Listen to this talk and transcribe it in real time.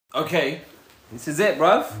Okay, this is it,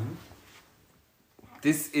 bruv.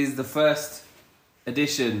 This is the first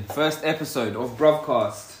episode of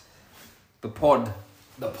Bruvcast. The pod.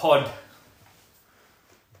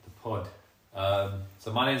 So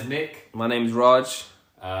my name's Nick. My name's Raj.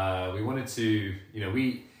 We wanted to,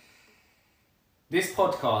 this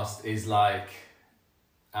podcast is like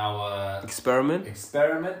our Experiment.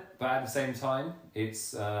 but at the same time,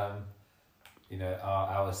 it's, our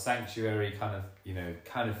sanctuary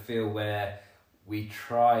kind of feel where we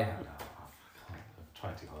try. I'm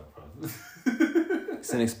trying too hard, bro.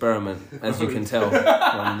 It's an experiment, as you can tell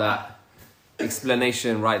from that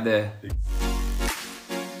explanation right there.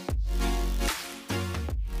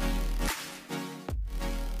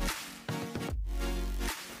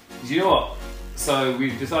 Do you know what? So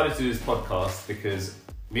we've decided to do this podcast because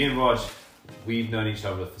me and Raj, we've known each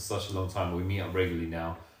other for such a long time. We meet up regularly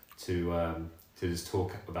now to just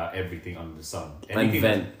talk about everything under the sun. And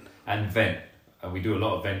vent. And we do a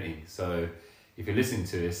lot of venting. So if you're listening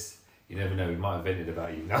to this, you never know, we might have vented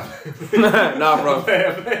about you. No, bro.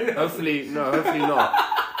 Hopefully not.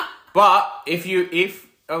 But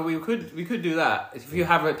we could do that. If you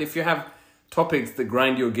have topics that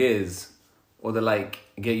grind your gears or that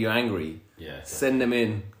get you angry, send them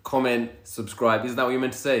in. Comment, subscribe. Isn't that what you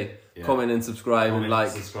meant to say? Yeah. Comment and subscribe and like.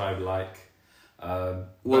 Subscribe, like. On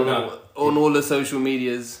all the social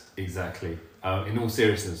medias. Exactly. In all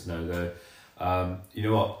seriousness, no, though. You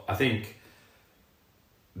know what? I think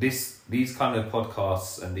these kind of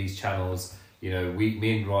podcasts and these channels,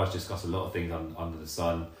 me and Raj discuss a lot of things under the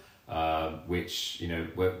sun, which,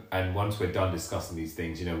 and once we're done discussing these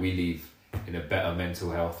things, we leave in a better mental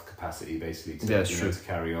health capacity, basically, to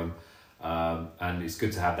carry on. And it's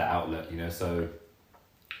good to have that outlet, so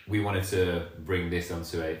we wanted to bring this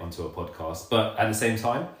onto a podcast, but at the same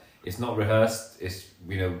time, it's not rehearsed. It's,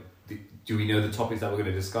 do we know the topics that we're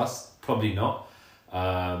going to discuss? Probably not.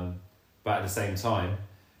 But at the same time,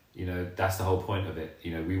 that's the whole point of it.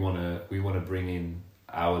 We want to bring in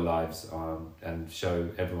our lives and show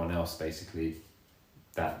everyone else basically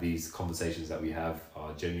that these conversations that we have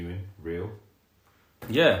are genuine, real.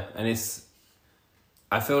 Yeah, and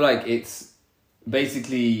I feel like it's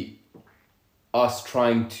basically us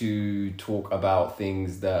trying to talk about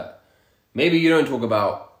things that maybe you don't talk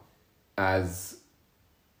about as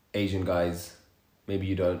Asian guys. Maybe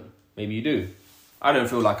you don't. Maybe you do. I don't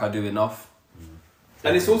feel like I do enough.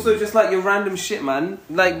 And it's also just like your random shit, man.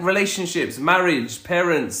 Like relationships, marriage,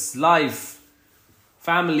 parents, life,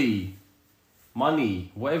 family,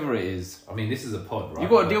 money, whatever it is. I mean, this is a pod, right? You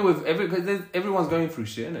got to deal with because everyone's going through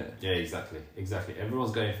shit, innit? Yeah, exactly.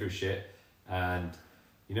 Everyone's going through shit, and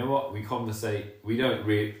you know what? We conversate. We don't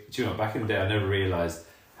really. Back in the day, I never realized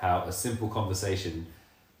how a simple conversation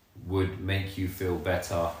would make you feel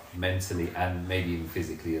better mentally and maybe even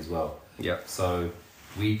physically as well. Yeah. So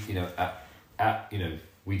we,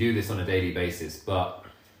 we do this on a daily basis, but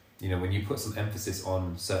when you put some emphasis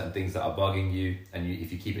on certain things that are bugging you, and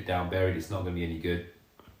if you keep it down buried, it's not going to be any good.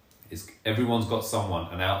 Everyone's got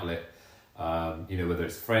someone, an outlet, whether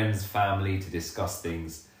it's friends, family, to discuss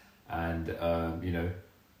things, and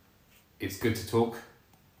it's good to talk.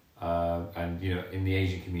 And in the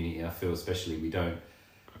Asian community, I feel especially we don't.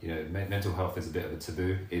 Mental health is a bit of a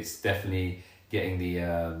taboo. It's definitely getting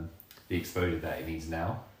the exposure that it needs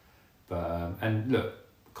now. But and look,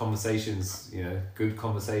 conversations, good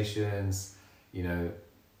conversations,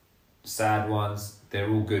 sad ones, they're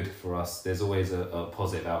all good for us. There's always a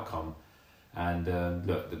positive outcome. And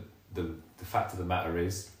look, the fact of the matter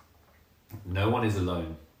is, no one is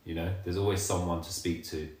alone. There's always someone to speak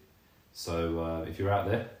to. So if you're out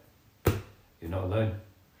there, you're not alone.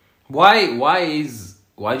 Why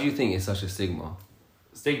do you think it's such a stigma?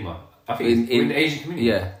 I think in the Asian community.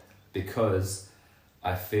 Yeah. Because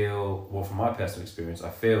I feel, well, from my personal experience, I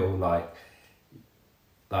feel like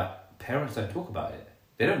parents don't talk about it.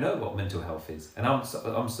 They don't know what mental health is. And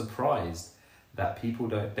I'm surprised that people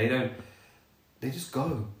they just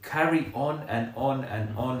carry on and on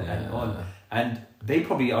and on and on. And they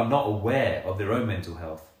probably are not aware of their own mental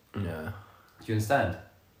health. Yeah. Do you understand?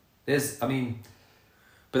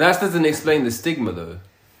 But that doesn't explain the stigma, though.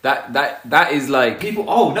 That is like people.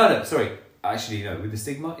 Oh no, sorry. Actually, no. With the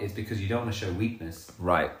stigma, it's because you don't want to show weakness.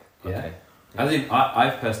 Right. Yeah. Okay. As in,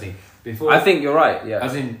 I've personally before. I think you're right. Yeah.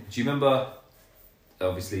 As in, do you remember?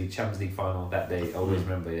 Obviously, Champions League final that day. I always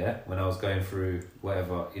remember. Yeah, when I was going through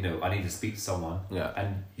whatever, I need to speak to someone. Yeah.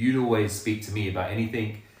 And you'd always speak to me about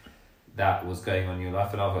anything that was going on in your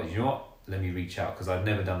life, and I was like, you know what? Let me reach out because I've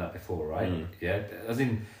never done that before, right? Yeah. As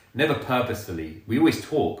in, never purposefully. We always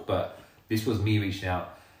talk, but this was me reaching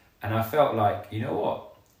out. And I felt like, you know what?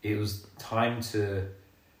 It was time to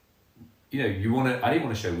you know, I didn't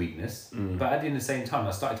want to show weakness, but at the same time,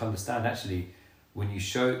 I started to understand actually, when you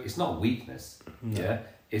show, it's not weakness,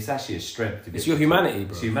 it's actually a strength. It's your humanity,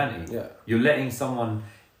 bro. It's humanity. Yeah. You're letting someone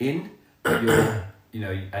in, you're,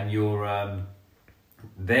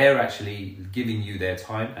 they're actually giving you their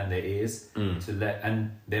time and their ears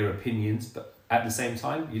and their opinions, but at the same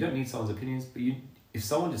time, you don't need someone's opinions, but if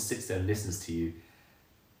someone just sits there and listens to you,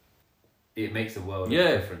 it makes a world of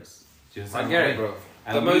difference. Do you understand? I get it, bro.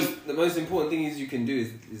 And the most important thing you can do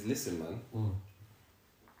is listen, man.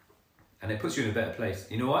 And it puts you in a better place.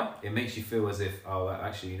 You know why? It makes you feel as if,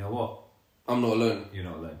 actually, you know what? I'm not alone. You're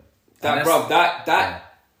not alone.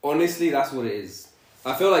 Honestly, that's what it is.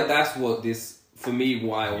 I feel like that's what this, for me,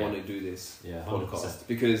 why I want to do this podcast.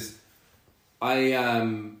 Because I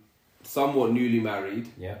am somewhat newly married.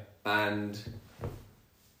 Yeah. And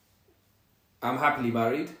I'm happily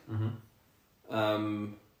married.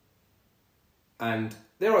 And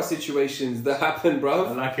there are situations that happen, bruv.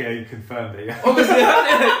 I like how you confirmed it. Obviously,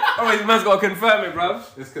 the man's got to confirm it, bruv.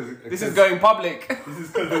 This is going public. This is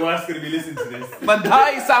because the wife's going to be listening to this. But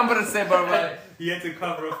that is somebody say, bro. He had to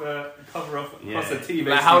cover off across a team.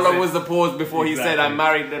 Like, how long was the pause before he said, I'm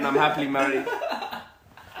married and I'm happily married?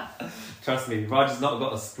 Trust me, Raj has not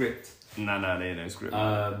got a script. No, they don't script.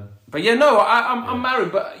 But yeah, no, I'm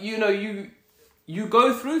married, but you know, you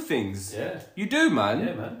go through things. Yeah. You do, man.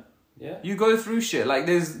 Yeah, man. Yeah. You go through shit. Like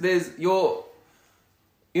there's your,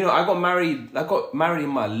 you know, I got married in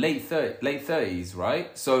my late 30s,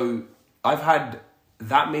 right? So I've had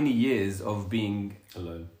that many years of being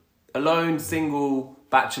alone, single,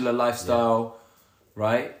 bachelor lifestyle,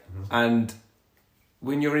 right? And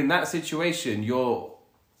when you're in that situation, you're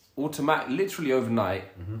literally overnight,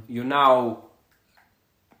 you're now,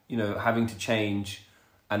 you know, having to change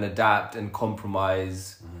and adapt and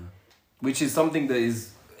compromise, which is something that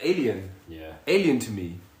is alien to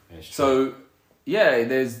me. So yeah,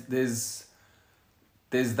 there's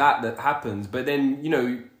that happens, but then, you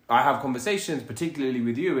know, I have conversations, particularly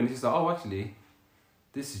with you, and it's like, oh, actually,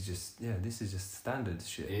 this is just standard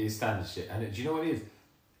shit. It is standard shit. And do you know what it is?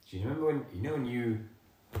 Do you remember when you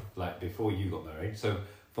like before you got married? So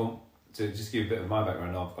to just give you a bit of my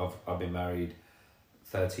background, I've been married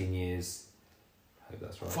 13 years. I hope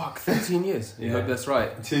that's right. Fuck, 13 years. You hope that's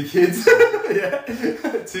right. 2 kids.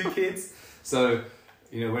 2 kids. So,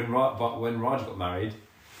 you know, when Raj got married,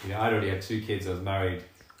 you know, I'd already had 2 kids. I was married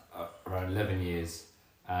around 11 years,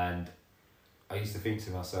 and I used to think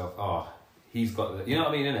to myself, oh, he's got the, you know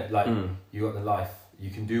what I mean, innit? Like, you got the life. You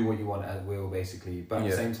can do what you want at will, basically. But at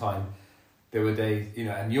the same time, there were days, you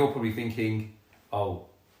know, and you're probably thinking, oh,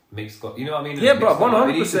 Mick's got, you know what I mean? Yeah, bro,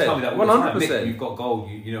 100%. He used to tell me that all the time. 100%. Mick, you've got gold,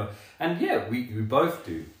 you know. And yeah, we both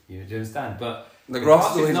do, you know, do you understand? But the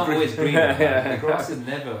grass is not always green. Yeah. The grass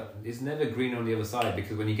is never green on the other side,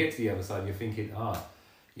 because when you get to the other side, you're thinking,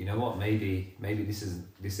 you know what, maybe this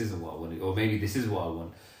isn't what I wanted, or maybe this is what I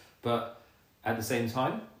want. But at the same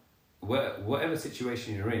time, whatever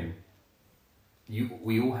situation you're in,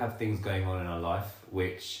 we all have things going on in our life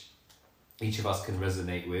which each of us can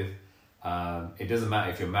resonate with. It doesn't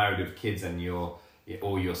matter if you're married with kids and you're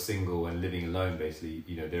single and living alone, basically,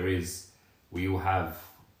 you know, we all have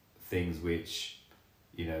things which,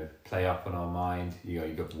 you know, play up on our mind. You know,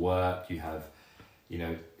 you've got work, you have, you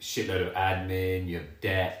know, shitload of admin, you have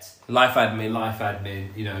debt. Life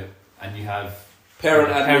admin, you know, and you have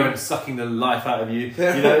parents sucking the life out of you.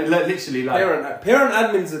 You know, literally like... Parent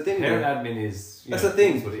admin's a thing, Parent admin is... That's a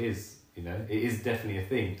thing. That's what it is, you know. It is definitely a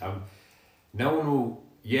thing. No one will...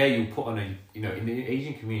 Yeah, you put on a... You know, in the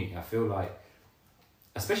Asian community, I feel like...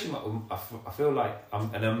 Especially, I feel like...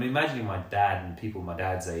 I'm imagining my dad and people my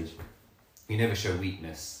dad's age. You never show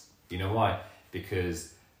weakness. You know why?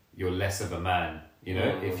 Because you're less of a man, you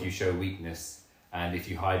know, if you show weakness. And if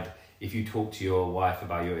you talk to your wife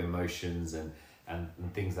about your emotions and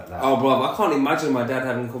things like that. Oh, bro, I can't imagine my dad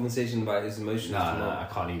having a conversation about his emotions. No, I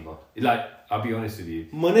can't either. Like, I'll be honest with you.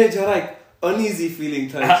 Manager, like, uneasy feeling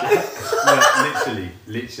type shit.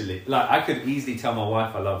 Literally. Like, I could easily tell my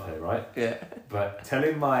wife I love her, right? Yeah. But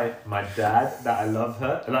telling my dad that I love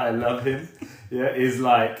her, and that I love him, is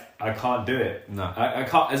like, I can't do it. No. I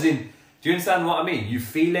can't, as in, do you understand what I mean? You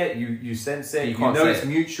feel it, you sense it, you know it's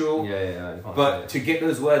mutual. Yeah. But to get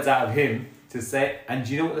those words out of him, to say, and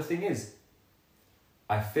do you know what the thing is?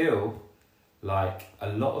 I feel like a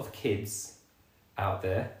lot of kids out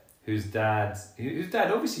there whose dad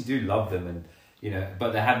obviously do love them, and you know,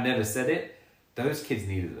 but they have never said it. Those kids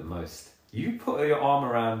need it the most. You put your arm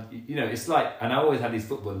around, you know, it's like, and I always have these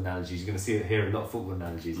football analogies. You're going to hear a lot of football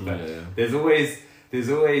analogies, but there's always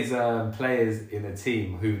players in a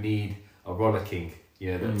team who need a rollicking,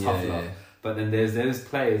 you know, that tough love. But then there's those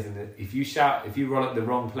players, and if you roll up the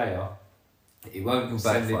wrong player, it won't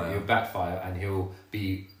it'll backfire, and he'll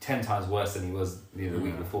be 10 times worse than he was the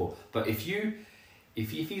week before. But if he's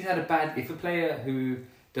had if a player who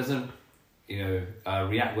doesn't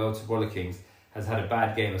react well to rollickings has had a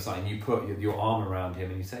bad game or something, you put your arm around him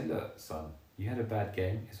and you say, look, son, you had a bad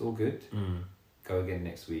game, it's all good, go again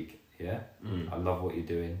next week. I love what you're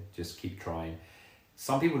doing, just keep trying.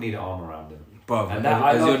 Some people need an arm around them. Bro,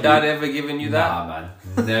 has your dad ever given you that? Nah, man.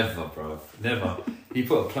 Never, bro. Never. He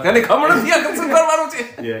put a plug.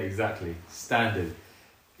 Yeah, exactly. Standard.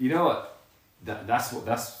 You know what? That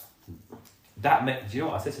meant, do you know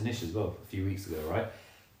what? I said to Nish as well a few weeks ago, right?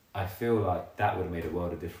 I feel like that would have made a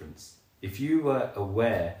world of difference. If you were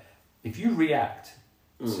aware, if you react,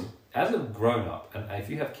 as a grown-up, and if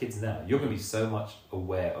you have kids now, you're going to be so much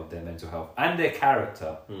aware of their mental health and their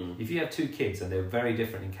character. If you have 2 kids and they're very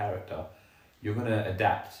different in character, you're going to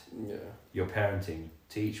adapt your parenting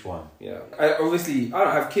to each one. Yeah. I don't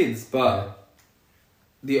have kids, but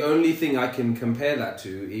the only thing I can compare that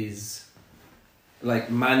to is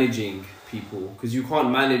like managing people, because you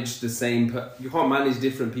can't manage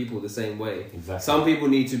different people the same way. Exactly. Some people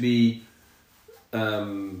need to be a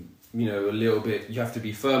little bit, you have to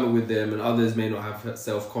be firmer with them, and others may not have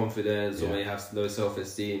self-confidence or may have low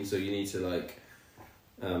self-esteem, so you need to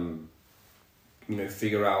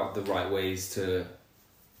figure out the right ways to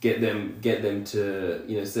get them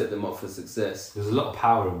to set them up for success. There's a lot of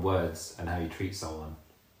power in words and how you treat someone,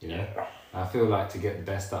 I feel like to get the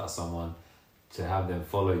best out of someone, to have them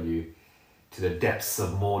follow you to the depths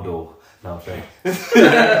of Mordor, no, I'm saying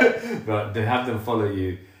but to have them follow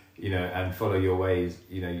you, and follow your ways,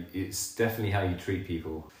 it's definitely how you treat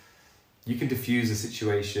people. You can diffuse a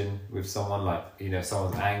situation with someone, like,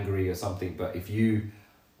 someone's angry or something, but if you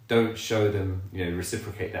don't show them,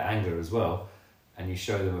 reciprocate that anger as well, and you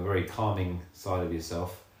show them a very calming side of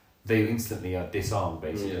yourself, they instantly are disarmed,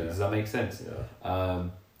 basically. Does that make sense?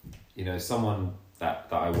 Someone that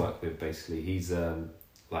I work with, basically, he's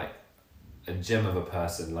like a gem of a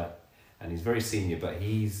person, and he's very senior, but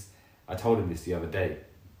I told him this the other day,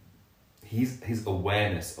 his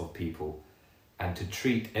awareness of people, and to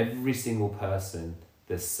treat every single person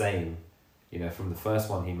the same, from the first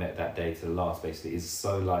one he met that day to the last, basically, is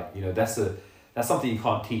so that's something you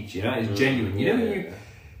can't teach. It's genuine.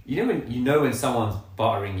 When someone's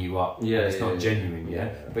buttering you up, it's not genuine.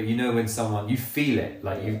 But when someone, you feel it,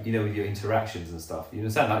 with your interactions and stuff. You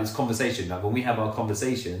understand? Like this conversation. Like when we have our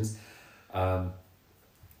conversations,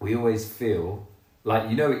 we always feel like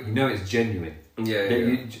it's genuine.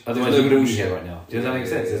 Otherwise, you wouldn't be here right now. Does that make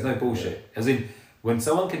sense? There's no bullshit. As in, when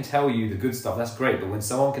someone can tell you the good stuff, that's great. But when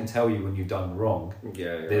someone can tell you when you've done wrong,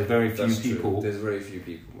 there's very few people. There's very few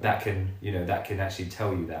people that can actually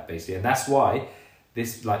tell you that, basically, and that's why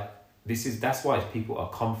that's why people are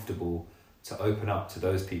comfortable to open up to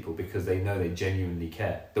those people, because they know they genuinely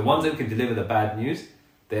care. The ones that can deliver the bad news,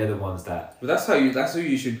 they're the ones that. But that's who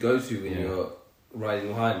you should go to when you're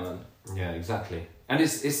riding high, man. Yeah, exactly. And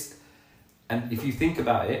and if you think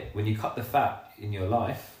about it, when you cut the fat in your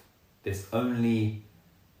life, there's only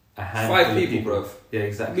a handful 5 people, bro. Yeah,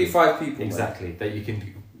 exactly. Be 5 people, exactly, man. That you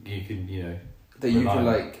can that you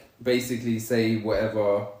can basically say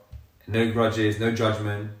whatever. No grudges, no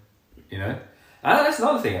judgment, And that's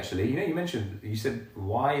another thing, actually. You said,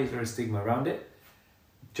 why is there a stigma around it?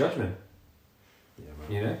 Judgment.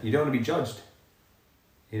 Yeah, man. You don't want to be judged.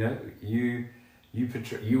 You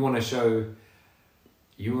want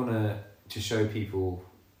to show people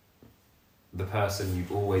the person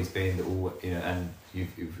you've always been, and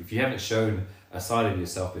if you haven't shown a side of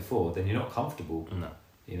yourself before, then you're not comfortable. No.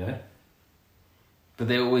 But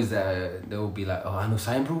they always they'll be like, oh, I know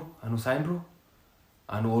sign, bro.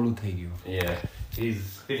 I know all take you. Yeah,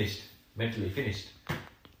 he's finished, mentally finished.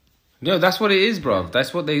 No, that's what it is, bro.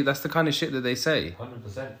 That's the kind of shit that they say.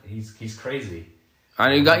 100%. He's crazy.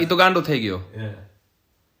 And you got itogando take you. Yeah.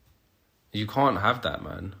 You can't have that,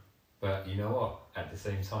 man. But you know what? At the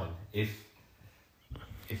same time, if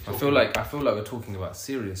I feel like we're talking about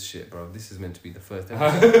serious shit, bro. This is meant to be the first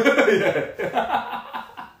episode.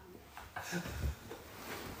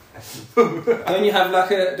 Don't you have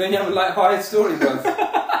a light-hearted story, bro?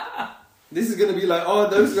 This is gonna be like, oh,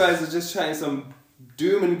 those guys are just chatting some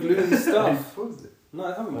doom and gloom stuff. Paused it. No,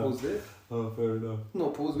 I haven't paused it. Oh, fair enough.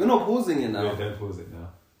 We're not pausing it now. Yeah, don't pause it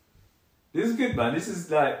now. This is good, man. This is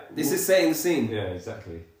setting the scene. Yeah,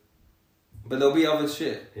 exactly. But there'll be other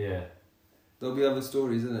shit. Yeah. There'll be other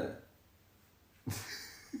stories, isn't it?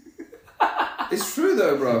 It's true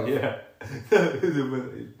though, bro. Yeah.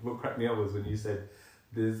 What cracked me up was when you said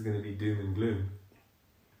there's going to be doom and gloom.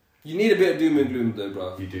 You need a bit of doom and gloom though,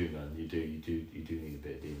 bro. You do, man. You do need a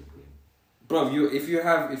bit of doom and gloom. Bro,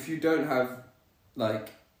 if you don't have like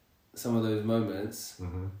some of those moments,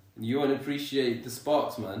 you won't appreciate the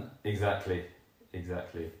sparks, man. Exactly.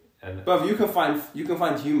 And bro, you can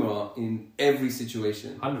find humor in every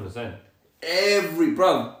situation. 100%.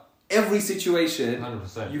 Every situation.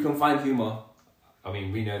 100%. You can find humor. I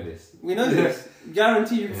mean, we know this.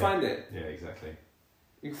 Guarantee you can find it. Yeah, exactly.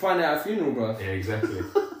 You can find it at a funeral, bro. Yeah, exactly.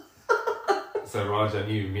 So Raja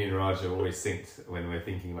knew me and Raja always synced when we're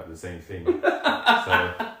thinking about the same thing. So,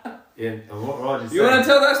 and what Raja said... You want to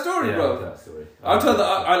tell that story, yeah, bro? I'll tell that story. I'll tell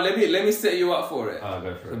the... let me set you up for it.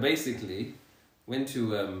 Go for it. So basically, went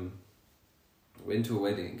to a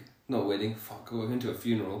wedding. Not wedding. Fuck. Went to a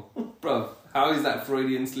funeral, bro. How is that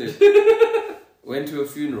Freudian slip? Went to a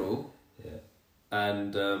funeral. Yeah.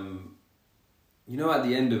 And you know, at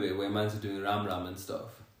the end of it, where mans are doing ram and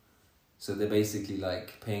stuff, so they're basically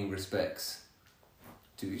like paying respects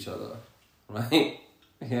to each other, right?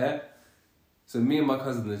 Yeah. So me and my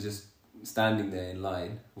cousin are just standing there in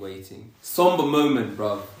line, waiting. Somber moment,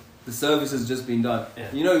 bro. The service has just been done.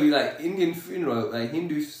 Yeah. You know, like Indian funeral, like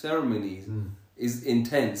Hindu ceremonies, is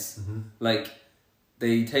intense. Like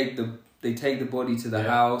they take the body to the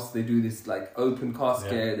house. They do this like open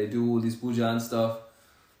casket. Yeah. They do all this puja and stuff.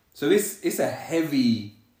 So it's a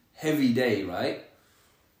heavy day, right?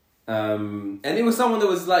 And it was someone that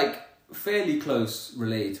was like fairly close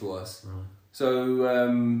related to us.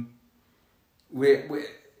 So we're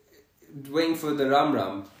waiting for the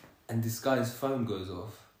ram, and this guy's phone goes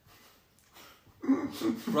off.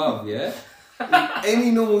 Bruv, yeah? In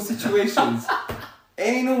any normal situation,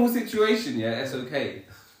 yeah, it's okay.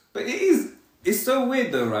 But it's so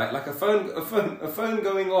weird though, right? Like a phone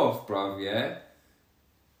going off, bruv, yeah?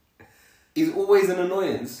 Is always an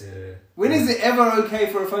annoyance. Yeah. When is it ever okay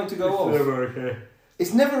for a phone to go off? It's never okay.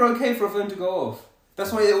 It's never okay for a phone to go off.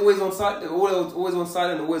 That's why they're always on silent, always on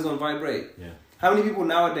silent, always on vibrate. Yeah. How many people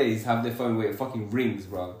nowadays have their phone where it fucking rings,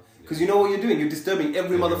 bro? Because you know what you're doing? You're disturbing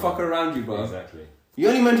every motherfucker around you, bro. Exactly.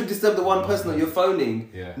 You're only meant to disturb the one person that you're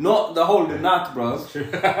phoning, not the whole nat, bro. That's true.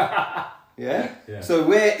 Yeah? Yeah. So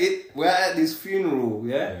we're at this funeral,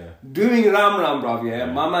 doing ram, bro,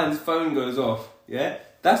 my man's phone goes off,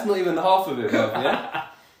 That's not even half of it, bro,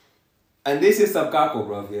 And this is Sabgako,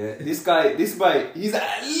 bro, This guy, he's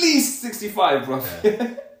at least 65, bro.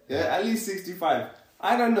 At least 65.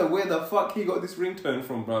 I don't know where the fuck he got this ringtone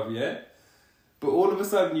from, bro, But all of a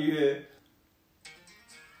sudden you hear...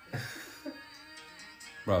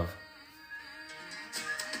 Bruv.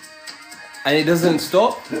 And it doesn't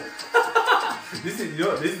stop. This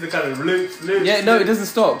is the kind of loops. Yeah, no, it doesn't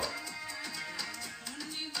stop.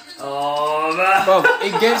 Oh man. Bruv,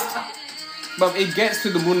 it gets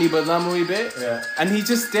to the Muni Badamui bit. Yeah. And he's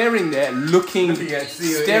just staring there,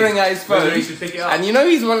 staring at his phone. Whether he should pick it up. And you know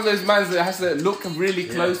he's one of those mans that has to look really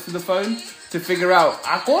close to the phone to figure out,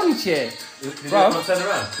 Akonche. Did everyone turn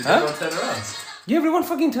around? Everyone turn around? Yeah, everyone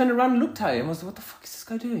fucking turned around and looked at him. I was like, what the fuck is this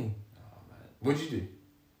guy doing? Oh man. What'd you do?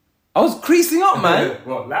 I was creasing up, man.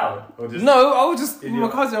 What, loud? Or just... No, I was just, with my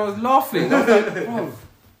cousin, I was laughing. I was like, bro.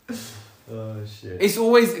 Oh shit. It's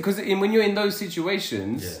always, because when you're in those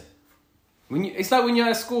situations, it's like when you're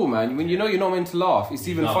at school, man, when you know you're not meant to laugh, it's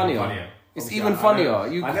even funnier. It's obviously, even funnier.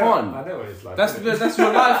 You can't. I know what it's like. That's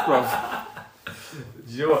your life, bro.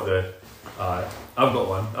 Do you know what though? I've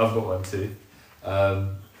got one too.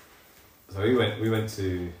 So we went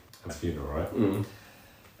to a funeral, right?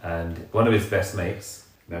 And one of his best mates.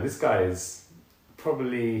 Now this guy is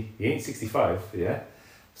probably, he ain't 65, yeah.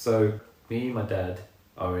 So me and my dad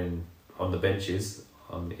are on the benches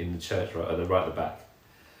in the church right at the back,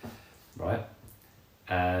 right?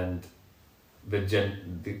 And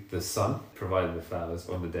the son providing the flowers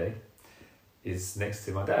on the day is next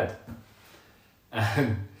to my dad,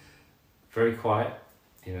 and very quiet,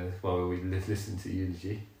 while we listen to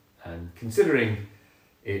eulogy. And considering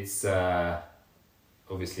it's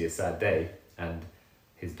obviously a sad day and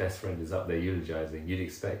his best friend is up there eulogizing, you'd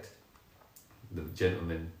expect the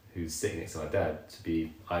gentleman who's sitting next to my dad to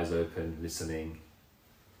be eyes open, listening,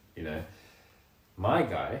 My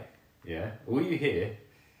guy, all you hear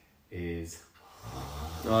is...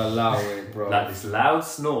 Oh, loud it, bro. Like this loud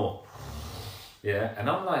snore. And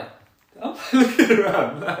I'm looking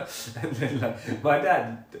around, and then my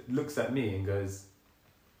dad looks at me and goes,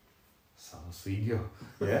 "Sausillo."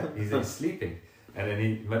 He's sleeping, and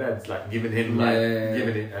then my dad's giving him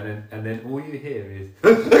giving it, and then all you hear is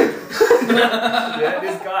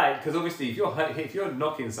this guy, because obviously if you're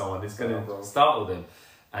knocking someone, it's gonna startle them.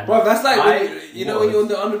 And bro, that's like when you're on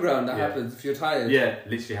the underground, that happens if you're tired. Yeah,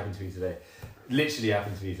 literally happened to me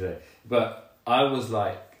today. But I was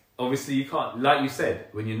like, obviously you can't, like you said,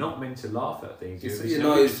 when you're not meant to laugh at things, It's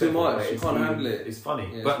you're too much. You can't handle it. It's funny,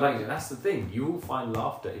 Yeah, but it's like funny. that's the thing. You will find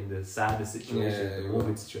laughter in the saddest situations, the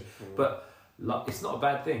morbid situation. But it's not a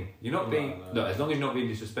bad thing. You're not being look, as long as you're not being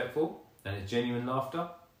disrespectful and it's genuine laughter.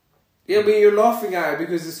 Yeah, but you're laughing at it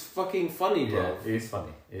because it's fucking funny, bro. Yeah, it is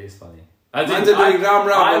funny. It is funny. Man's are doing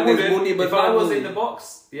round and there's money, but if I was in the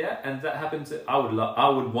box, and that happened to, I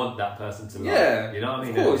would want that person to laugh. Yeah, you know what I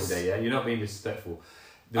mean? Of course. Day, you're not being disrespectful.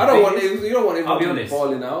 You don't want everyone I'll be to be honest,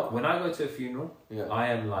 falling out. when I go to a funeral, I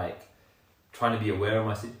am like trying to be aware of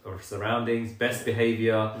my surroundings, best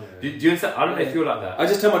behaviour. Do you understand? I don't know if you're like that. I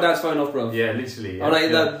just turn my dad's phone off, bro. Yeah, literally. Yeah, I'm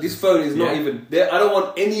like, this phone is not even there. I don't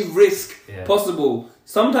want any risk possible.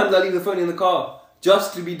 Sometimes I leave the phone in the car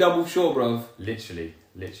just to be double sure, bro. Literally.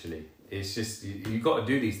 It's just you got to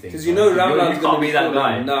do these things. Because you know you can't be that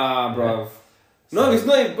guy. Nah, bro. No, it's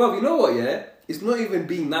not even, bro. You know what? Yeah, it's not even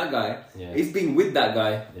being that guy. Yeah. It's being with that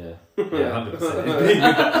guy. Yeah,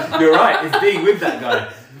 100%. You're right. It's being with that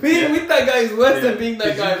guy. Being with that guy is worse than being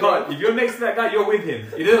that guy, bro. If you're next to that guy, you're with him.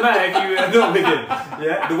 It doesn't matter if you are not with him.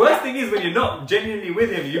 Yeah. The worst thing is when you're not genuinely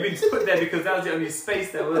with him. You've been put there because that was the only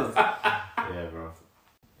space there was. Yeah, bro.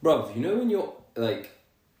 Bro, you know when you're like,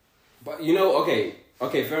 but you know, okay,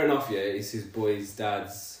 fair enough. Yeah, it's his boy's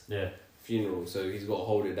dad's funeral, so he's got to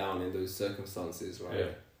hold it down in those circumstances, right? Yeah.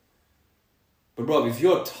 But bro, if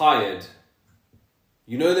you're tired,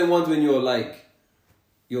 you know them ones when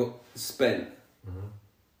you're spent,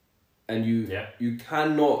 and you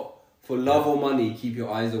cannot, for love or money, keep your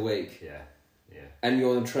eyes awake. Yeah. And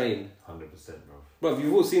you're on the train. 100%, bro. Bro,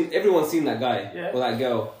 everyone's seen that guy or that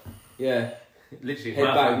girl. Yeah. Literally, head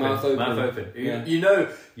back, mouth open. Yeah.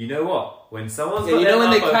 You know what? When someone's got you their know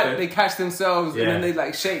when mouth they catch themselves and then they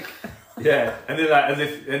like shake. Yeah, and they're like,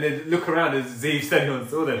 and they look around as if anyone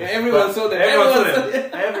saw them. Yeah, everyone saw them.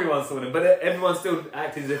 Everyone saw them, but everyone still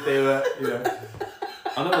acted as if they were,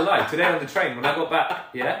 I'm not gonna lie, today on the train, when I got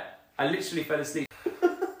back, I literally fell asleep.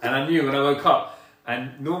 And I knew when I woke up,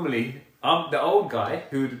 and normally, I'm the old guy,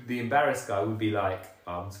 the embarrassed guy would be like,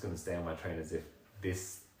 I'm just gonna stay on my train as if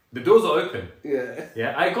the doors are open.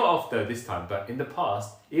 Yeah, I got off though this time, but in the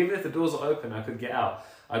past, even if the doors are open, I could get out.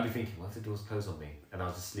 I'd be thinking, what if the doors close on me? And I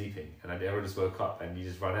was just sleeping, and I never just woke up, and you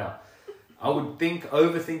just run out. I would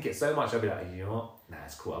overthink it so much. I'd be like, you know what? Nah,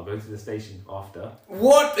 it's cool. I'll go to the station after.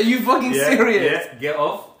 What? Are you fucking serious? Yeah, get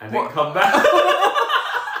off, and then come back.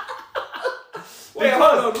 Wait,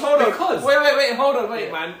 hold on. Wait, hold on,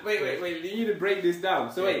 man. Wait. You need to break this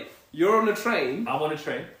down. So wait, you're on a train. I'm on a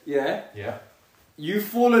train. Yeah. Yeah. You've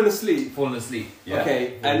fallen asleep. Yeah.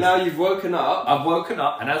 Okay, and now you've woken up. I've woken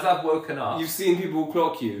up, and as I've woken up, you've seen people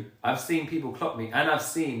clock you. I've seen people clock me, and I've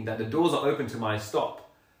seen that the doors are open to my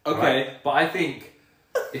stop. Okay. Right? But I think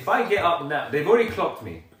if I get up now, they've already clocked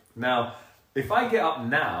me. Now, if I get up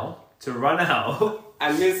now to run out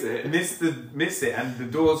and miss it, and the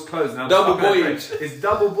doors close, and I'm double voyage. It's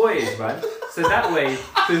double voyage, man. So that way,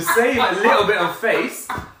 to save a little bit of face,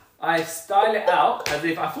 I style it out as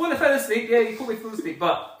if I fell asleep. Yeah, you caught me full asleep,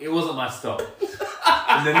 but it wasn't my stop.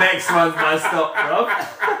 And the next one's my stop, bro.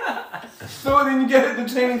 So then you get the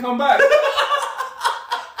train and come back.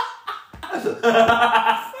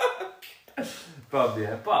 But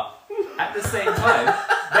at the same time,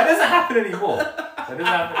 that doesn't happen anymore.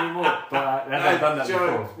 But I've done that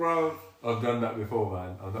before. Bro. I've done that before,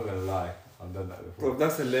 man. I'm not gonna lie. I've done that before. Bro,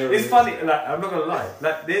 that's hilarious. It's funny, like, I'm not gonna lie.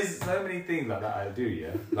 Like, there's so many things like that I do,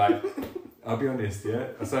 yeah? Like, I'll be honest, yeah?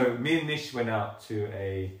 So, me and Nish went out to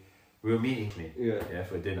we were meeting me,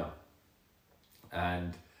 for dinner.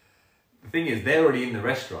 And the thing is, they're already in the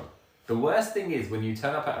restaurant. The worst thing is when you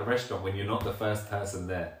turn up at a restaurant when you're not the first person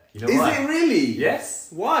there. You know why? Is it really? Yes.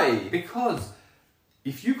 Why? Because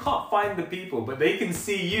if you can't find the people, but they can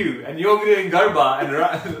see you, and you're doing go bar and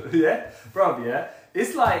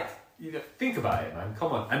it's like, think about it, man.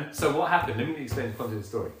 Come on. And so what happened? Let me explain the content of the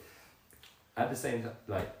story. At the same time,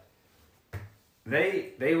 like,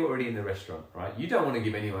 they were already in the restaurant, right? You don't want to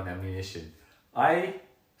give anyone ammunition. I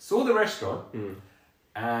saw the restaurant,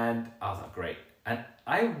 and I was like, great. And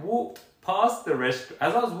I walked past the restaurant.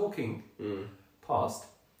 As I was walking past,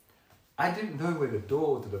 I didn't know where the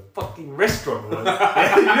door to the fucking restaurant was. You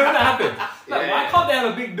know what happened? Like, why can't they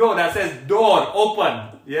have a big door that says door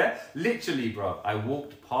open? Yeah? Literally, bro. I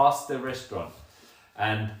walked past the restaurant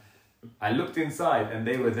and I looked inside and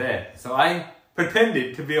they were there. So I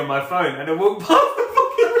pretended to be on my phone and I walked past the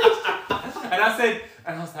fucking restaurant.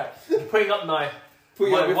 And I was like, putting up my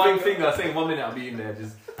one finger saying 1 minute I'll be in there.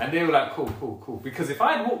 And they were like, cool. Because if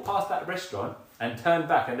I had walked past that restaurant and turned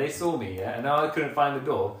back and they saw me, and now I couldn't find the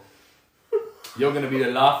door, you're going to be the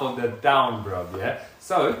laugh on the down, bruv, yeah?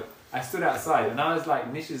 So, I stood outside and I was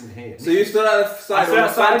like, Nish isn't here. So you stood outside on a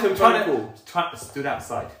phantom trying to call? Stood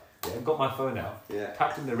outside. Yeah, got my phone out. Yeah.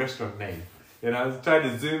 Tapped in the restaurant name. And I was trying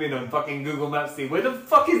to zoom in on fucking Google Maps, see where the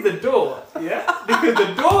fuck is the door? Yeah? Because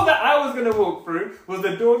the door that I was going to walk through was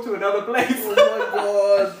the door to another place. Oh my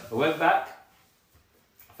god. I went back,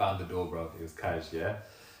 found the door, bro. It was cash, yeah?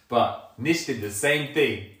 But Nish did the same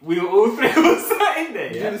thing. We were all three was sat in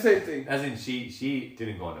there, yeah? You did the same thing? As in, she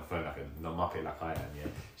didn't go on the phone like a muppet like I am, yeah?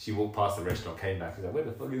 She walked past the restaurant, came back, she's like, where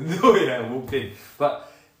the fuck is the door? Yeah, and walked in. But,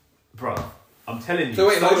 bro, I'm telling you. So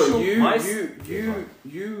wait, hold on.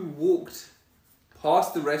 You walked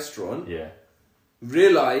past the restaurant, yeah,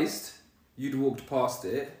 realised you'd walked past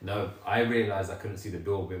it. No, I realised I couldn't see the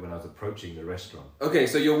door when I was approaching the restaurant. Okay,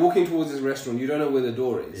 so you're walking towards this restaurant, you don't know where the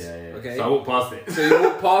door is. Yeah. Okay. So I walked past it. So you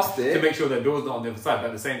walked past it. To make sure the door's not on the other side, but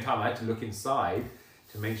at the same time I had to look inside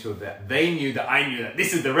to make sure that they knew that I knew that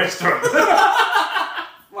this is the restaurant.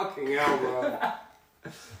 Fucking hell, bro.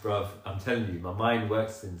 Bruv, I'm telling you, my mind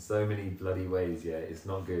works in so many bloody ways, yeah. It's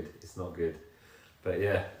not good. It's not good. But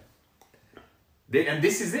yeah. And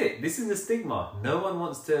this is it. This is the stigma. No one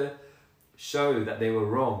wants to show that they were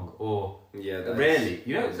wrong, or rarely.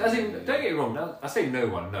 You know, as in, don't get me wrong. No, I say no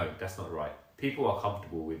one. No, that's not right. People are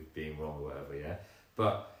comfortable with being wrong or whatever, yeah.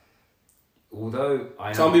 But although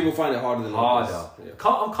some people find it harder than others. Yeah.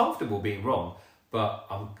 I'm comfortable being wrong,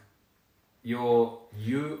 but you are.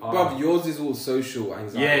 Bruv, yours is all social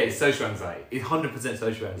anxiety. Yeah, it's social anxiety. It's 100%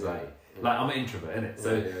 social anxiety. Yeah. Like, I'm an introvert, innit?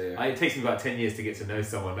 So it takes me about 10 years to get to know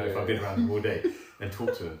someone if I've been around them all day and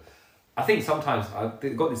talk to them. I think sometimes I've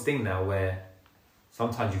got this thing now where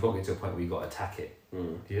sometimes you've got to get to a point where you've got to attack it.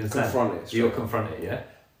 Do you understand? Confront it. You'll confront it, yeah?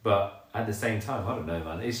 But at the same time, I don't know,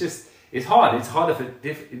 man. It's just, it's hard. It's harder for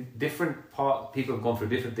different people have gone through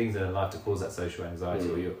different things in their life to cause that social anxiety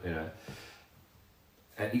or, you know,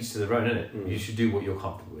 each to their own, innit? You should do what you're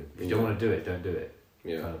comfortable with. If you don't want to do it, don't do it.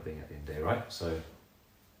 Yeah. Kind of thing at the end of the day, right? So...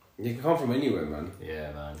 You can come from anywhere, man.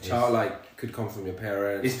 Yeah, man. Childlike could come from your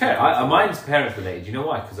parents. It's mine's parents related. You know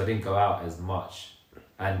why? Because I didn't go out as much,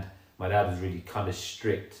 and my dad was really kind of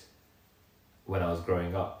strict when I was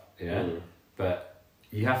growing up. Yeah, but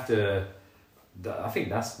you have to. I think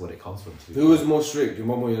that's what it comes from. Who was more strict, your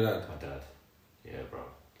mum or your dad? My dad. Yeah, bro.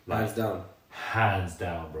 Hands down. Hands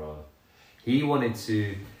down, bro. He wanted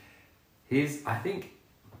to. I think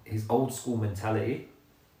his old school mentality.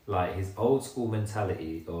 Like his old school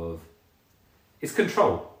mentality of, it's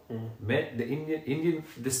control. The Indian,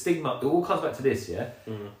 the stigma, it all comes back to this, yeah?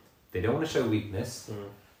 They don't want to show weakness.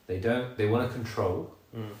 They want to control.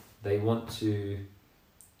 They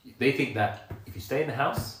think that if you stay in the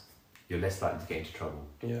house, you're less likely to get into trouble.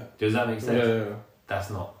 Yeah. Does that make sense? Yeah. That's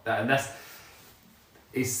not,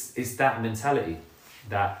 it's that mentality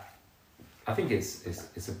that, I think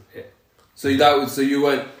So you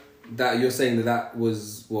weren't, that you're saying that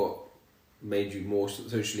was what made you more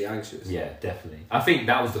socially anxious? Yeah, definitely. I think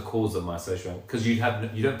that was the cause of my social, because you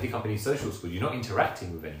don't pick up any social skills. You're not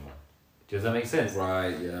interacting with anyone. Does that make sense?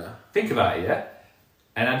 Right. Yeah. Think about it, yeah.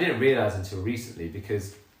 And I didn't realize until recently,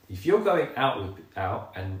 because if you're going out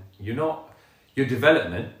and your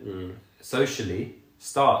development socially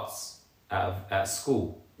starts at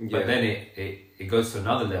school, but then it goes to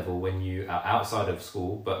another level when you are outside of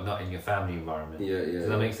school, but not in your family environment. Yeah. Does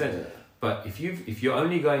that make sense? Yeah. But if you're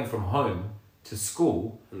only going from home to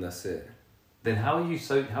school, and that's it, then how are you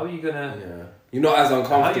gonna? Yeah. You're not as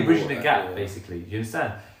uncomfortable. How are you bridging the gap, basically? Do you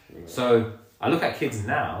understand? Yeah. So I look at kids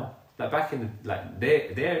now, like back in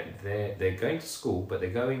they're going to school, but they're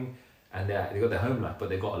going and they got their home life, but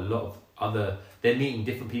they've got a lot of other. They're meeting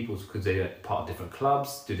different people because they're part of different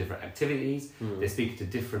clubs, do different activities. They're speaking to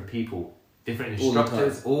different people, different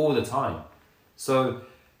instructors all the time. So,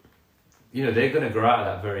 you know, they're going to grow out of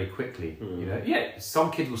that very quickly. You know, some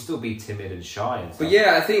kids will still be timid and shy and stuff.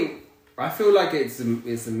 But I feel like it's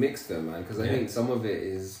a mix though, man. Because I think some of it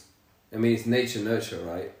is, it's nature nurture,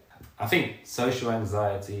 right? I think social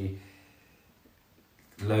anxiety,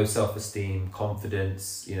 low self-esteem,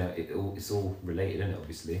 confidence, you know, it's all related, isn't it,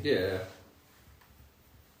 obviously? Yeah.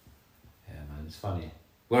 Yeah, man, it's funny.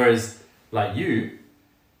 Whereas, like you,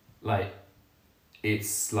 like,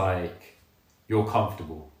 it's like, you're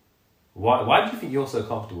comfortable. Why do you think you're so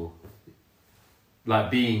comfortable?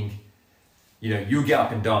 Like being, you know, you get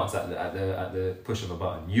up and dance at the push of a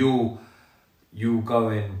button. You'll go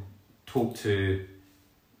and talk to,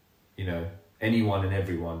 you know, anyone and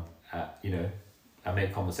everyone and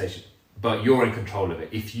make conversation. But you're in control of it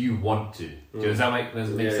if you want to. Does that make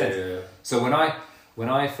sense? Yeah. So when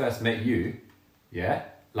I first met you,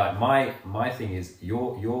 like my thing is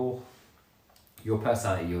your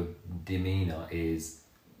personality, your demeanor is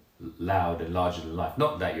loud and larger than life.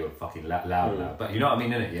 Not that you're fucking loud, but you know what I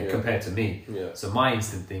mean, innit? Yeah, compared to me. Yeah. So my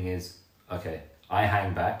instant thing is, okay, I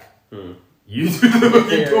hang back. You do the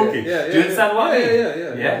fucking talking. Yeah, do you understand what I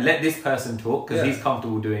mean? Yeah. Let this person talk because he's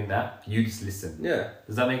comfortable doing that. You just listen. Yeah.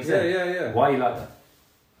 Does that make sense? Yeah. Why are you like that?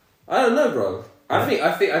 I don't know, bro. I think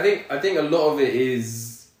a lot of it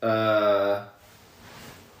is. I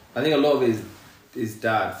think a lot of it is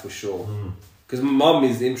dad for sure. Because my mum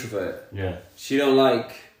is introvert. Yeah. She don't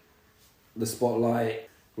like the spotlight.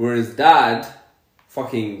 Whereas dad,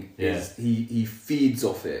 fucking is he feeds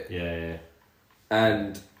off it. Yeah.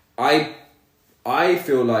 And I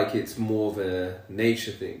feel like it's more of a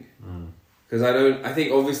nature thing. Because I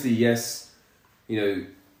think obviously yes, you know,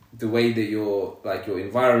 the way that your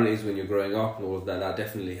environment is when you're growing up and all of that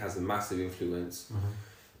definitely has a massive influence.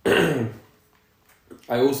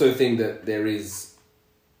 I also think that there's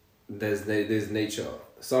nature.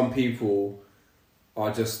 Some people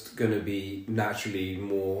are just going to be naturally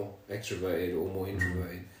more extroverted or more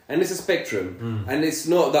introverted. And it's a spectrum. And it's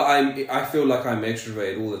not that I feel like I'm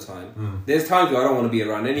extroverted all the time. There's times where I don't want to be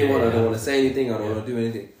around anyone, I don't want to say anything, I don't want to do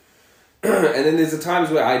anything. And then there's the times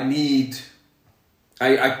where I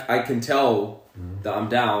can tell that I'm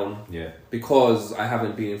down because I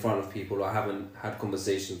haven't been in front of people, or I haven't had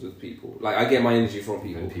conversations with people. Like, I get my energy from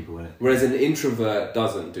people. Whereas an introvert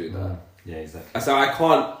doesn't do that. Yeah, exactly. So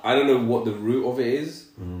I don't know what the root of it is.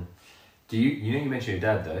 Do you mentioned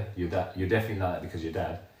your dad though? You're definitely like that because your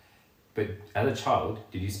dad. But as a child,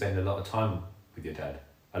 did you spend a lot of time with your dad?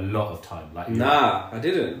 A lot of time, like Nah, I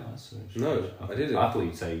didn't. No, okay. I didn't. I thought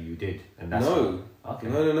you'd say you did, and that's no. Okay.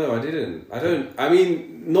 No, I didn't. I don't. I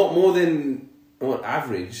mean, not more than on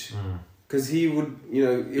average, because he would, you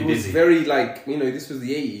know, it was very like, you know, this was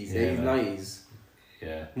the 80s, 90s.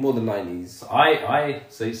 Yeah. More than 90s.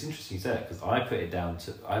 So it's interesting you say that because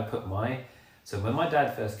so when my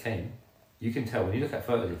dad first came, you can tell when you look at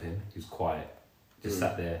photos of him, he was quiet, just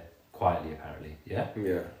sat there quietly apparently, yeah.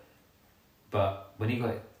 But when he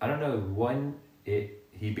got, I don't know when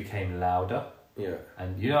he became louder,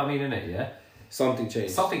 and you know what I mean, innit, yeah. Something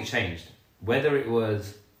changed. Whether it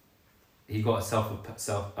was he got a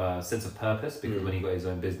sense of purpose because when he got his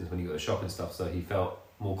own business, when he got a shop and stuff, so he felt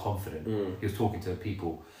more confident. He was talking to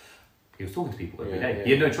people. Every day.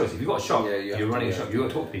 He had no choice. If you got a shop, you're running a shop. You got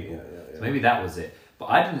to talk to people. So maybe that was it. But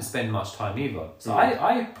I didn't spend much time either. So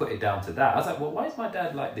I put it down to that. I was like, well, why is my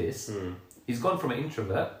dad like this? He's gone from an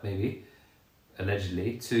introvert, maybe,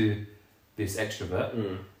 allegedly, to this extrovert.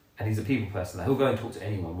 And he's a people person. Like, he'll go and talk to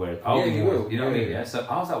anyone. Whereas he will. You know what I mean? Yeah. So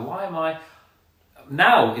I was like, why am I?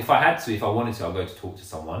 Now, if I wanted to, I'll go to talk to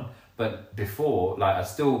someone. But before, like, I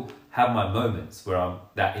still have my moments where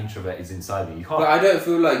that introvert is inside me. You can't. But I don't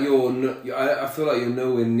feel like I feel like you're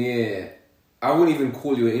nowhere near. I wouldn't even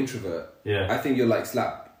call you an introvert. Yeah. I think you're like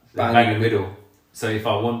bang in the middle. So if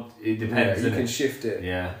I want, it depends. Yeah, you can shift it.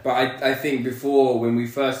 Yeah. But I think before, when we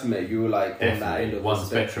first met, you were like on that end of one the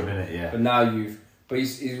spectrum, innit? Yeah. But now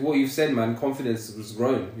it's what you've said, man. Confidence has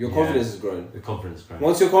grown. Your confidence has grown. The confidence grows.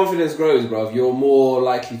 Once your confidence grows, bro, you're more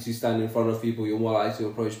likely to stand in front of people. You're more likely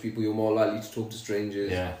to approach people. You're more likely to talk to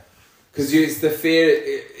strangers. Yeah. Because it's the fear.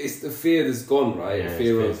 It's the fear that's gone, right? Yeah,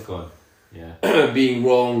 fear it's gone. Yeah. Being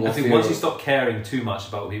wrong. I think once you stop caring too much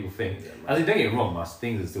about what people think, I think don't get it wrong, my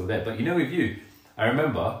things are still there. But you know, with you, I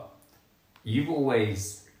remember you've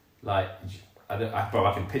always like, bro,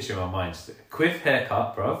 I can picture in my mind just a quiff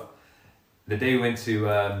haircut, bro. The day we went to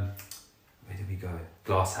where did we go?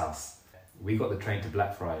 Glass House. We got the train to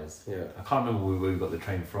Blackfriars. Yeah. I can't remember where we got the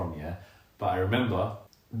train from. Yeah, but I remember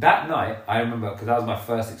that night. I remember because that was my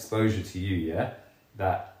first exposure to you. Yeah,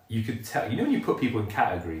 that you could tell. You know when you put people in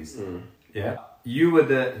categories. Yeah, you were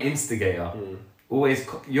the instigator. Always,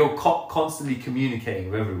 you're constantly communicating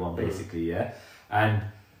with everyone, basically. Yeah, and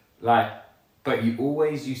like, but you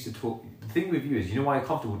always used to talk. The thing with you is, you know why you're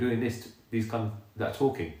comfortable doing these kind of that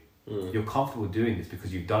talking. You're comfortable doing this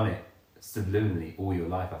because you've done it subliminally all your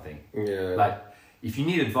life. I think. Yeah. Like, if you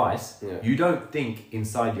need advice, you don't think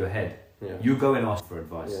inside your head. You go and ask for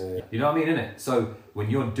advice. You know what I mean, innit? So when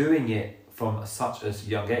you're doing it from such a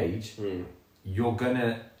young age, you're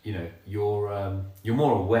gonna. You know, you're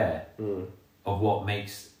more aware of what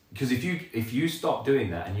makes, because if you stop doing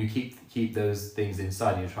that and you keep those things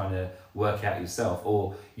inside and you're trying to work out yourself,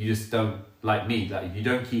 or you just don't, like me, like you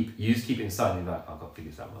just keep it inside and you're like, I've got to figure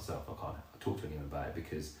this out myself, I can't talk to anyone about it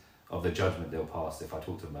because of the judgment they'll pass if I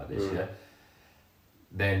talk to them about this,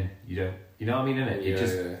 then you don't, you know what I mean, innit? It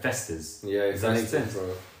just festers. Yeah, does that make sense?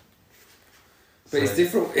 Bro. But it's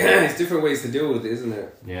different. It's different ways to deal with it, isn't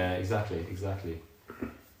it? Yeah, exactly.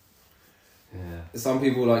 Yeah. Some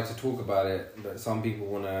people like to talk about it, but some people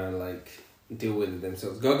want to like deal with it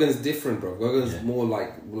themselves. Gogan's different, bro. Gogan's Yeah. more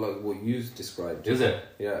like what you described. Is it?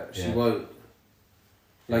 Yeah, she Yeah. won't.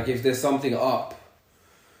 Like if there's something up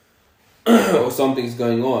or something's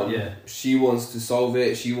going on, Yeah. she wants to solve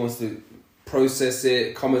it. She wants to process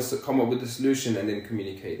it, come up with a solution, and then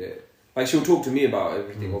communicate it. Like she'll talk to me about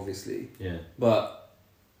everything, obviously, Yeah. but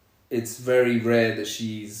it's very rare that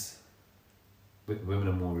she's. Women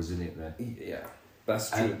are more resilient there. Yeah, that's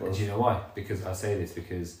true, bro. And do you know why? Because I say this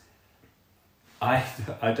because I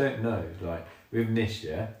don't know. Like with Nish,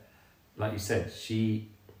 yeah, like you said, she's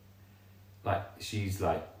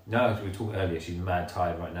like no. We were talking earlier. She's mad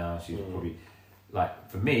tired right now. She's probably like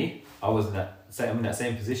for me. I wasn't I'm in that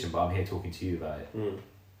same position, but I'm here talking to you about it.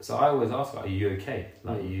 So I always ask her, "Are you okay?"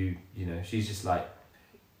 Like you know, she's like,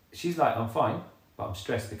 "I'm fine, but I'm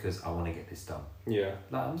stressed because I want to get this done." Yeah.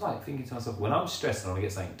 Like I'm like thinking to myself, when I'm stressed and I want to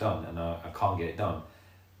get something done and I can't get it done,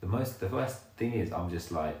 the worst thing is I'm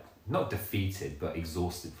just like not defeated but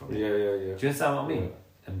exhausted from it. Yeah. Do you understand what I mean?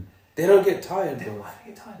 And They don't get tired, then bro. why do I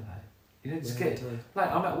get tired about it? You know, just Yeah, get tired.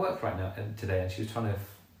 like I'm at work right now and today, and she was trying to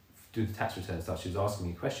do the tax return stuff. She was asking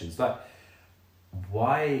me questions like,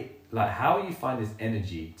 why? Like, how you find this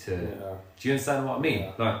energy to? Yeah. Do you understand what I mean?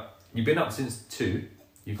 Yeah. Like, you've been up since 2.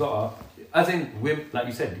 You got up. As in, like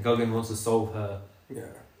you said, Gogan wants to solve her. Yeah.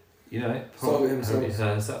 You know, Solve it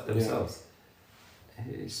themselves.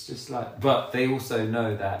 It's just like, but they also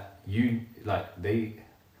know that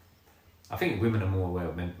I think women are more aware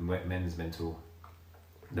of men's mental,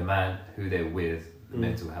 the man who they're with, the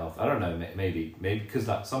mental health. I don't know, maybe because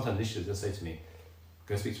like sometimes Nisha will say to me,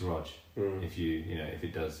 go speak to Raj if you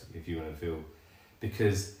want to feel,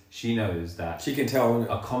 because she knows that She can tell.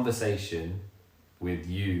 a conversation with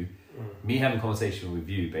you, me having a conversation with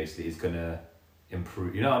you basically is gonna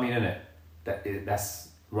improve. You know what I mean, innit? That's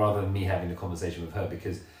rather than me having a conversation with her,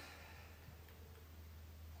 because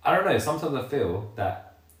I don't know. Sometimes I feel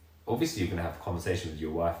that obviously you're gonna have a conversation with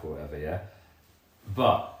your wife or whatever, yeah.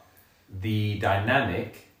 But the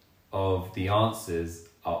dynamic of the answers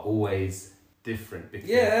are always different. Because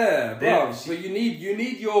Yeah, bro. But you need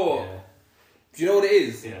your. Yeah. Do you know what it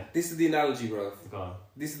is? Yeah. This is the analogy, bro. Go on.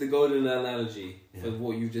 This is the golden analogy for Yeah.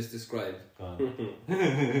 what you've just described. Go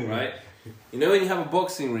on. Right? You know when you have a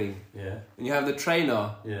boxing ring Yeah. and you have the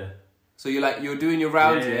trainer, Yeah. so you're doing your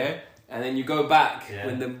round Yeah, here, yeah. and then you go back Yeah.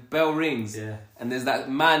 when the bell rings, Yeah. and there's that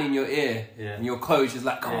man in your ear, Yeah. and your coach is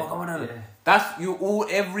like, come Yeah. on. Yeah. That's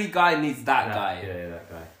every guy needs that guy. Yeah, that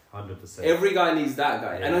guy. 100%. Every guy needs that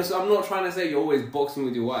guy. Yeah. And also, I'm not trying to say you're always boxing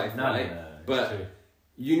with your wife, No, right? no, But it's true.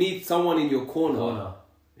 you need someone in your corner.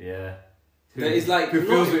 Yeah. That is like who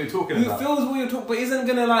feels what you're talking about. Who feels what you're talking, but isn't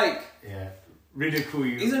gonna like Yeah. Ridicule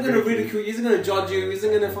you. isn't gonna ridicule you, isn't gonna judge you, Yeah, isn't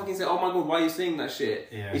gonna exactly. fucking say, oh my god, why are you saying that shit?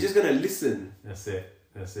 Yeah. He's just gonna listen. That's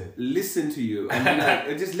it. Listen to you and be like,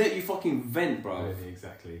 and just let you fucking vent, bro. Yeah,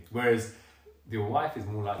 exactly. Whereas your wife is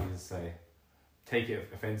more likely to say, take it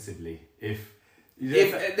offensively.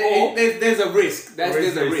 There's a risk. There's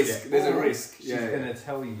a risk. Yeah. There's a Or risk. She's gonna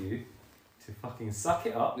tell you to fucking suck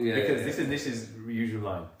it up. Yeah, because yeah, this is usual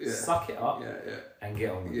line. Yeah. Suck it up Yeah. and get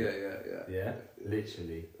on with Yeah, it. yeah. Yeah.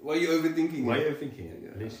 Literally. Why are you overthinking Why are it? you thinking it?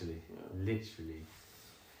 Yeah. Literally. Yeah. Literally.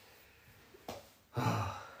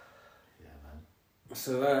 Yeah, man.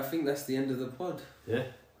 So I think that's the end of the pod. Yeah.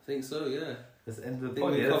 I think so. Yeah. That's the end of I the think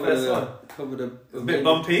pod. we Yeah, the first one. covered a It's a bit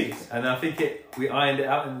bumpy, and I think we ironed it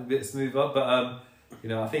out and a bit smoother. But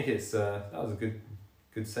I think it's that was a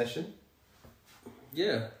good session.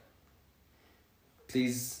 Yeah.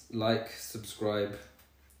 Please like, subscribe,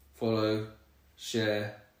 follow,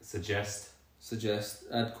 share, suggest,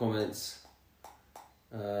 add comments.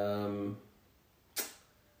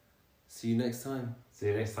 See you next time. See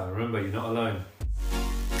you next time. Remember, you're not alone.